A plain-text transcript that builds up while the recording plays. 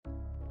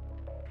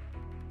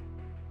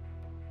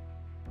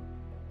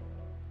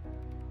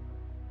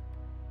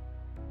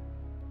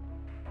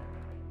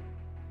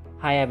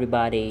Hi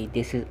everybody,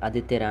 this is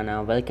Aditya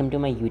Rana. Welcome to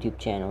my YouTube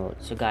channel.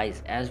 So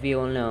guys, as we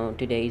all know,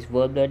 today is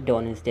World Blood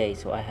Donors Day,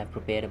 so I have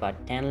prepared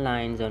about 10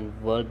 lines on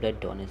World Blood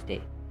Donors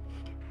Day.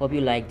 Hope you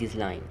like these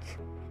lines.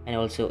 And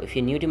also, if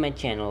you're new to my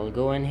channel,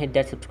 go and hit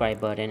that subscribe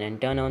button and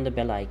turn on the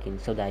bell icon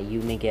so that you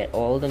may get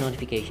all the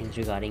notifications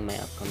regarding my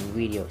upcoming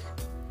videos.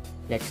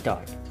 Let's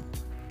start.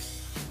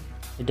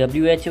 The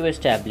WHO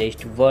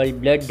established World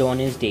Blood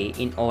Donors Day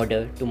in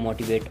order to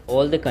motivate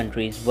all the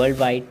countries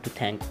worldwide to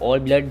thank all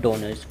blood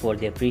donors for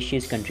their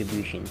precious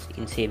contributions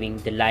in saving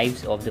the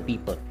lives of the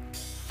people.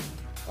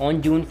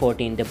 On June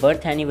 14, the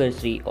birth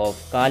anniversary of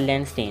Karl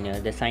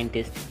Landsteiner, the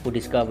scientist who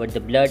discovered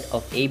the blood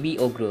of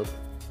ABO group,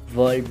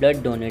 World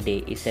Blood Donor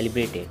Day is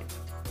celebrated.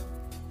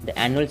 The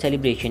annual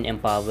celebration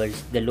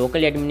empowers the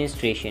local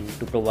administration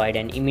to provide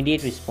an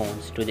immediate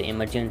response to the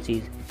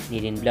emergencies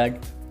needing blood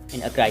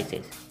in a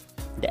crisis.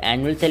 The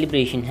annual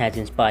celebration has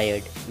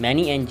inspired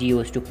many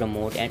NGOs to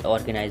promote and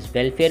organize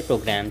welfare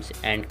programs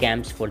and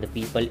camps for the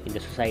people in the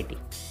society.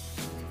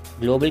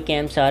 Global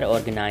camps are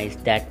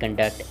organized that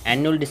conduct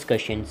annual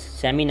discussions,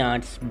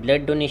 seminars,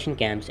 blood donation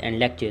camps, and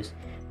lectures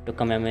to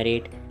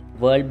commemorate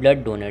World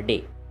Blood Donor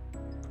Day.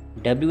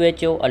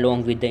 WHO,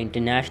 along with the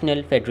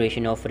International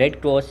Federation of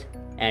Red Cross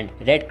and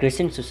Red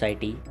Crescent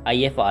Society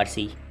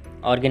 (IFRC),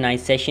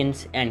 organize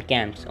sessions and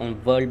camps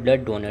on World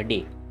Blood Donor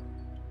Day.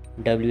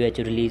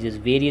 WHO releases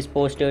various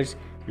posters,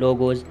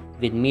 logos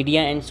with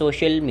media and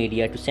social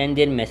media to send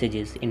their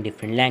messages in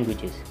different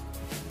languages.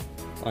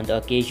 On the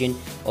occasion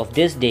of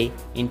this day,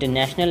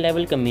 international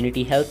level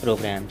community health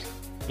programs,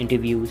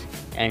 interviews,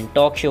 and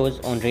talk shows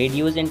on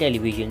radios and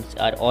televisions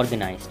are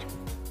organized.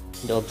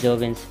 The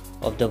observance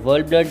of the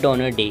World Blood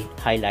Donor Day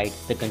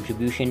highlights the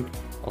contribution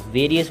of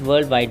various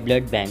worldwide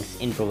blood banks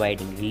in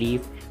providing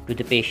relief to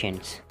the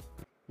patients.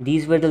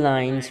 These were the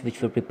lines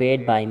which were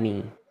prepared by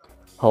me.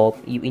 Hope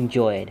you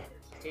enjoyed.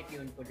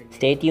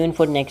 Stay tuned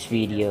for the next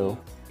video.